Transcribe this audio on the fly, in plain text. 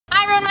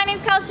everyone, my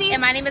name's Kelsey. And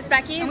my name is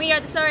Becky. And we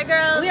are the Sorry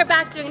Girls. We are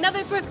back doing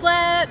another thrift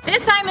flip.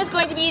 This time is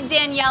going to be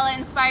Daniela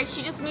inspired.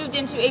 She just moved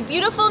into a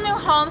beautiful new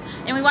home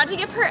and we want to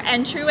give her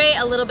entryway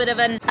a little bit of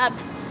an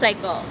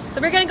upcycle.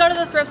 So we're gonna go to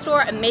the thrift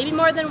store, and maybe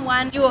more than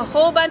one, do a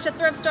whole bunch of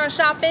thrift store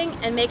shopping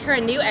and make her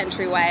a new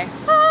entryway.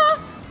 Ah.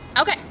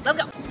 Okay,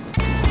 let's go.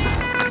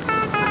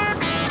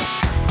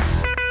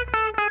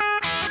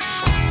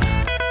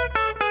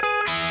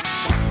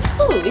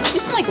 Ooh, we could do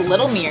some like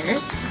little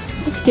mirrors.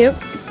 That's cute.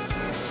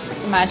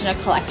 Imagine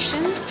a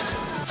collection.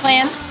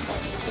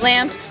 Plants,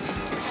 lamps,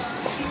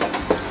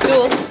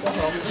 stools.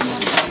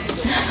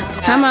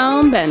 Have my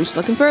own bench,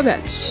 looking for a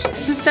bench.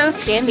 This is so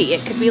scammy.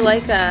 It could be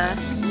like a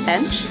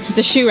bench. It's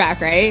a shoe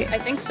rack, right? I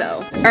think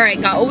so. All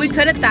right, got what we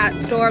could at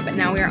that store, but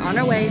now we are on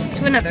our way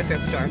to another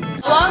thrift store.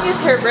 How long is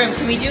her room?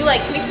 Can we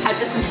cut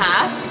this in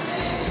half?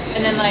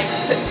 And then like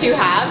put two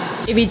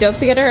halves? It'd be dope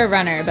to get her a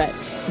runner, but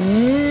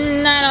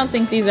I don't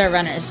think these are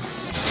runners.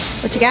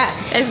 What you got?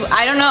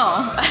 I don't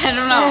know. I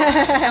don't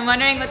know. I'm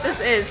wondering what this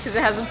is because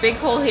it has a big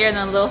hole here and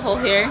then a little hole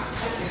here.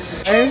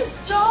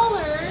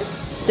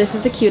 $10. This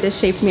is the cutest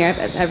shaped mirror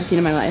I've ever seen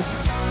in my life.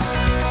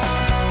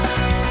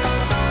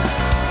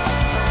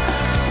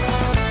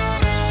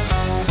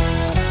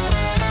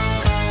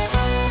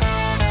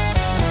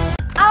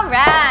 All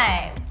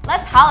right,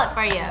 let's haul it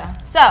for you.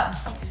 So,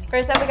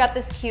 first up we got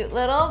this cute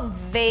little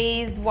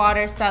vase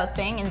water spout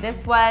thing, and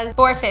this was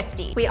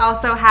 $4.50. We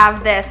also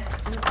have this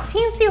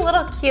teensy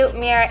little cute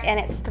mirror, and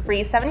it's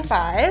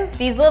 $3.75.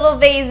 These little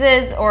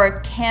vases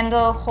or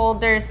candle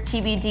holders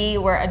TBD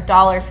were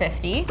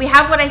 $1.50. We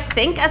have what I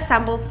think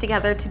assembles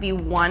together to be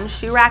one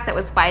shoe rack that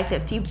was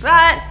 $5.50, but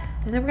I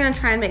think we're gonna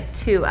try and make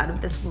two out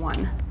of this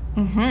one.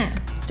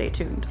 Stay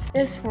tuned.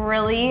 This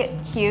really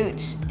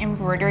cute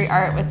embroidery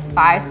art was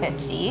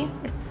 $5.50.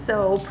 It's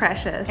so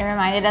precious. It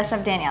reminded us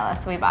of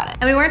Daniela, so we bought it.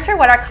 And we weren't sure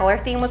what our color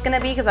theme was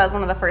gonna be because that was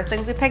one of the first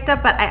things we picked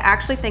up, but I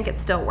actually think it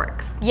still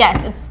works.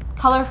 Yes, it's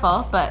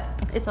colorful, but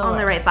it's on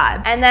the right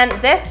vibe. And then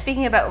this,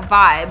 speaking about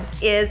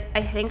vibes, is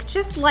I think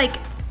just like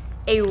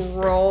a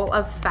roll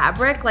of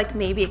fabric. Like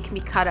maybe it can be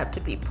cut up to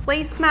be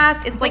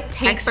placemats. It's like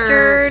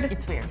textured.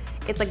 It's weird.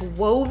 It's like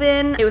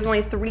woven. It was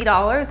only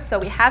 $3, so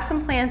we have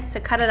some plans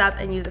to cut it up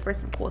and use it for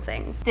some cool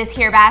things. This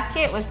hair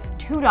basket was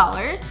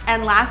 $2.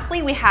 And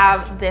lastly, we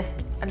have this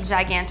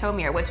giganto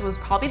mirror, which was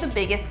probably the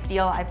biggest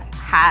steal I've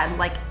had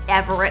like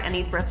ever at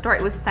any thrift store.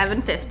 It was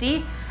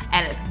 $7.50.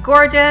 And it's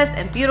gorgeous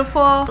and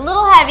beautiful. A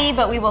little heavy,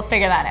 but we will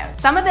figure that out.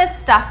 Some of this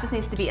stuff just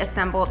needs to be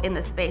assembled in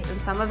the space, and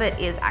some of it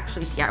is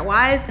actually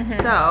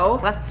DIYs. So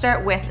let's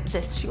start with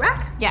this shoe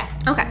rack. Yeah.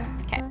 Okay.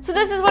 So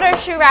this is what our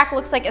shoe rack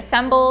looks like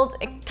assembled.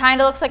 It kind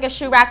of looks like a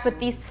shoe rack, but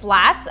these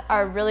slats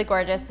are really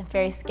gorgeous and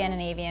very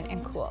Scandinavian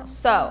and cool.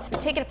 So we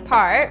take it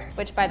apart,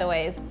 which by the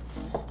way is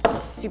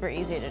super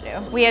easy to do.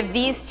 We have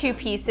these two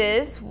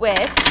pieces,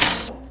 which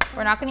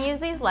we're not gonna use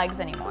these legs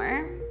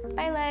anymore.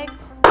 Bye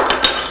legs.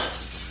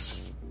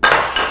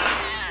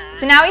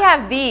 So now we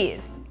have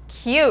these.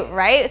 Cute,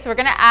 right? So we're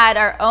gonna add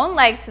our own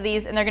legs to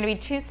these, and they're gonna be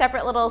two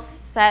separate little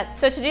sets.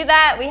 So to do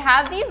that, we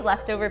have these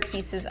leftover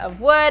pieces of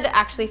wood,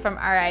 actually from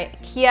our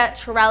IKEA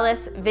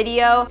trellis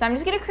video. So I'm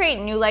just gonna create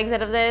new legs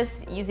out of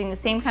this using the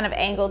same kind of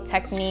angled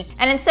technique.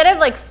 And instead of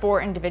like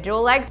 4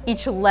 individual legs,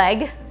 each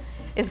leg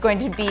is going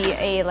to be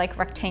a like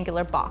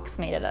rectangular box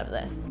made out of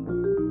this.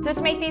 So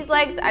to make these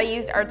legs, I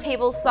used our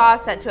table saw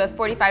set to a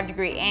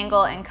 45-degree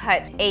angle and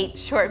cut 8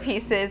 short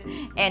pieces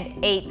and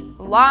 8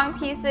 long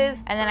pieces.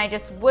 And then I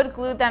just wood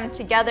glued them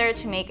together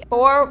to make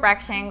 4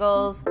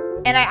 rectangles.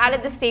 And I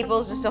added the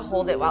staples just to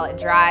hold it while it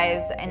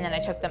dries. And then I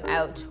took them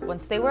out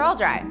once they were all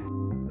dry.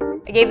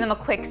 I gave them a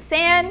quick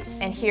sand,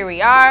 and here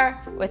we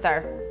are with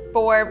our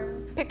 4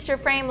 picture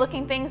frame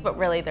looking things, but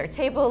really they're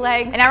table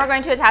legs. And now we're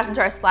going to attach them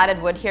to our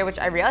slatted wood here, which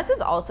I realize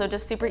is also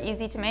just super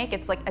easy to make.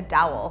 It's like a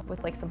dowel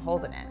with like some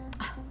holes in it.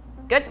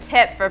 Good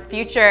tip for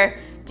future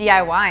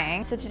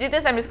DIYing. So to do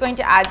this, I'm just going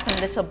to add some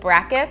little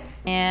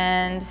brackets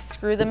and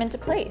screw them into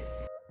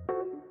place.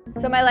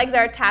 So my legs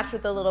are attached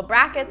with the little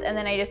brackets, and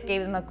then I just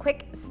gave them a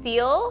quick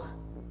seal,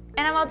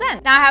 and I'm all done.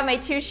 Now I have my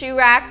 2 shoe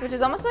racks, which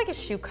is almost like a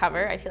shoe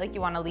cover. I feel like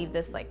you want to leave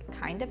this like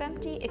kind of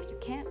empty if you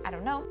can, I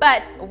don't know.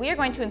 But we are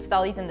going to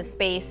install these in the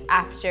space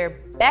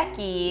after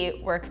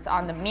Becky works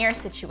on the mirror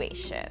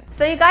situation.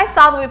 So you guys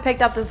saw that we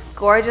picked up this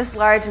gorgeous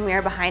large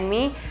mirror behind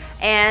me,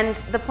 and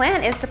the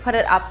plan is to put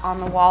it up on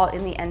the wall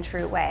in the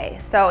entryway.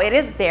 So it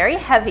is very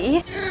heavy.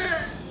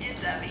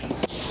 It's heavy.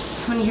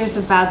 How many years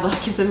of bad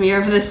luck is a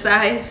mirror of this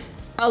size?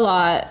 A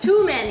lot.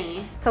 Too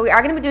many. So we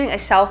are gonna be doing a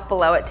shelf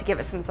below it to give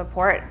it some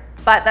support,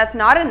 but that's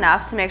not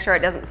enough to make sure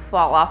it doesn't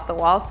fall off the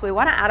wall, so we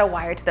wanna add a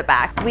wire to the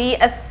back. We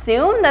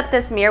assume that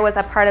this mirror was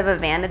a part of a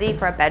vanity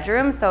for a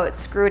bedroom, so it's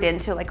screwed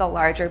into like a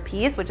larger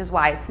piece, which is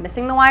why it's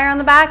missing the wire on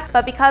the back.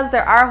 But because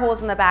there are holes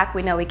in the back,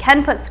 we know we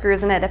can put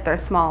screws in it if they're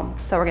small.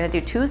 So we're gonna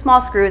do 2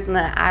 small screws and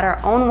then add our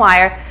own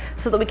wire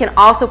so that we can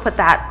also put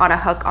that on a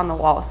hook on the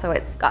wall. So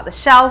it's got the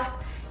shelf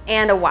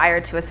and a wire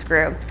to a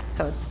screw.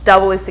 So it's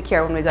doubly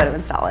secure when we go to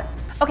install it.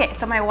 Okay,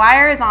 so my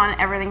wire is on,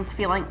 everything's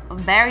feeling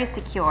very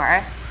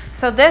secure.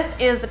 So this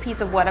is the piece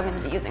of wood I'm going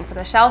to be using for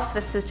the shelf.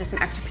 This is just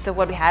an extra piece of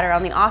wood we had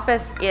around the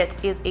office. It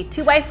is a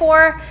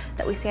 2x4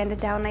 that we sanded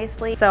down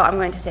nicely. So I'm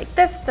going to take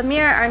this, the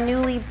mirror, our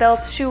newly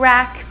built shoe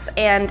racks,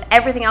 and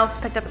everything else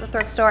picked up at the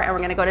thrift store, and we're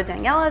going to go to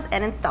Daniela's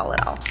and install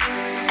it all.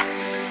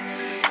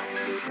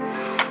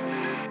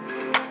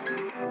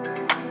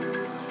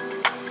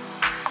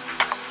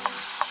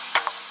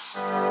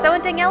 So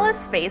in Daniela's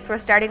space, we're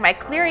starting by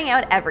clearing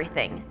out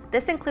everything.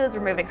 This includes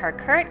removing her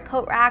current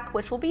coat rack,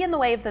 which will be in the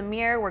way of the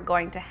mirror we're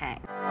going to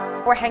hang.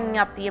 We're hanging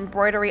up the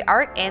embroidery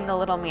art and the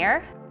little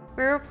mirror.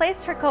 We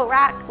replaced her coat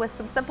rack with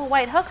some simple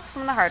white hooks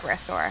from the hardware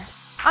store.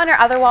 On our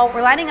other wall,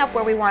 we're lining up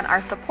where we want our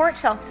support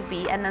shelf to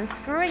be and then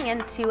screwing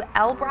in 2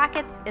 L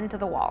brackets into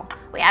the wall.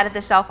 We added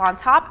the shelf on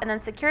top and then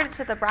secured it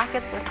to the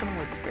brackets with some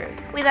wood screws.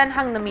 We then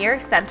hung the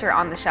mirror center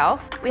on the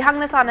shelf. We hung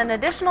this on an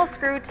additional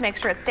screw to make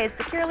sure it stayed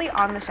securely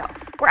on the shelf.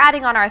 We're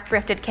adding on our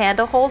thrifted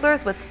candle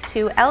holders with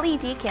 2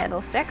 LED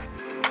candlesticks.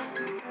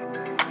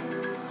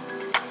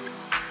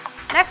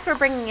 Next, we're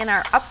bringing in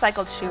our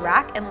upcycled shoe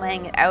rack and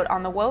laying it out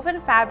on the woven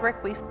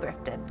fabric we've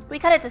thrifted. We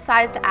cut it to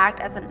size to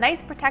act as a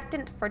nice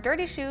protectant for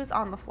dirty shoes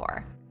on the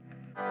floor.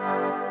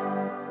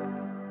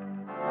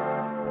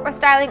 We're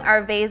styling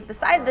our vase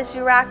beside the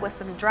shoe rack with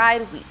some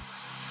dried wheat.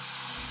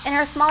 In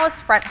our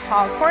smallest front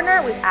hall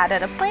corner, we've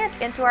added a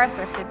plant into our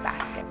thrifted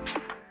basket.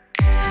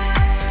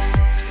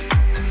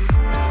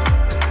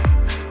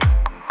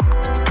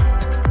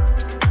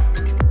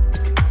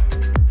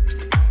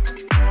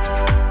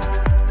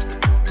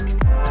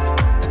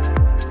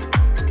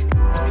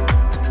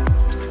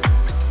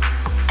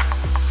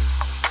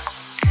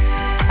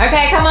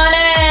 Okay, come on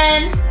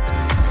in.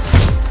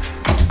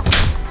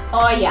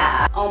 Oh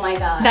yeah. Oh my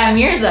god. That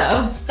mirror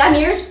though. That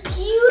mirror's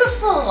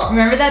beautiful.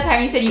 Remember that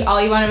time you said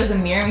all you wanted was a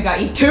mirror and we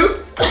got you 2? 2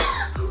 mirrors! 2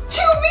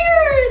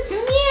 mirrors!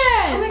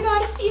 Yes! Oh my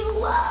god, I feel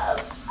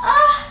loved.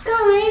 Ah,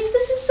 guys,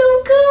 this is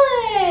so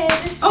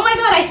good. Oh my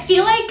god, I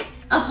feel like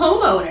a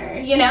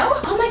homeowner, you know?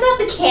 Oh my god,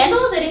 the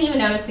candles, I didn't even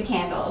notice the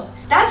candles.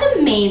 That's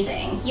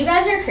amazing. You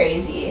guys are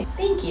crazy.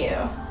 Thank you.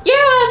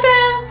 You're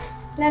welcome.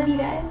 Love you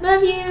guys.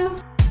 Love you.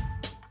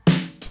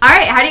 All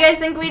right, how do you guys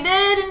think we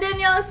did in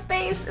Daniela's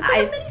space? It's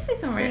like a mini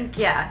space moment.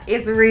 Yeah,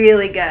 it's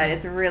really good.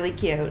 It's really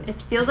cute. It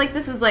feels like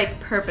this is like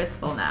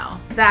purposeful now.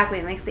 Exactly,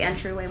 it makes the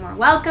entryway more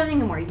welcoming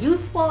and more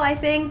useful, I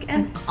think,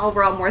 and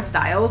overall more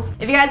styled.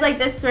 If you guys like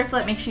this thrift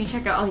flip, make sure you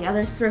check out all the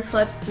other thrift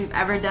flips we've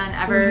ever done,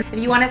 ever. If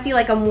you want to see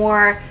like a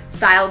more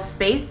styled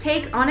space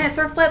take on a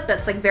thrift flip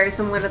that's like very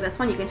similar to this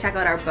one, you can check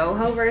out our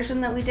boho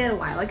version that we did a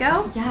while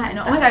ago. Yeah, and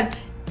oh my god.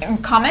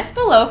 Comment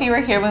below if you were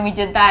here when we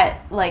did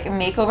that like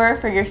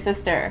makeover for your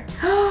sister.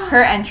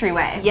 Her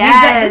entryway.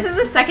 Yes. This is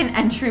the second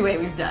entryway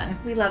we've done.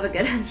 We love a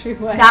good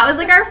entryway. That was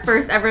like our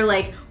first ever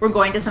like we're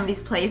going to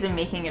somebody's place and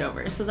making it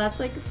over. So that's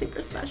like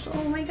super special.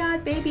 Oh my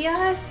god, baby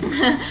us.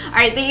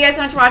 Alright, thank you guys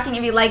so much for watching.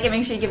 If you like it,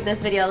 make sure you give this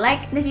video a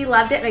like. And if you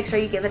loved it, make sure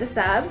you give it a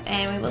sub.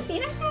 And we will see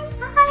you next time.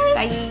 Bye.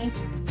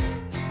 Bye.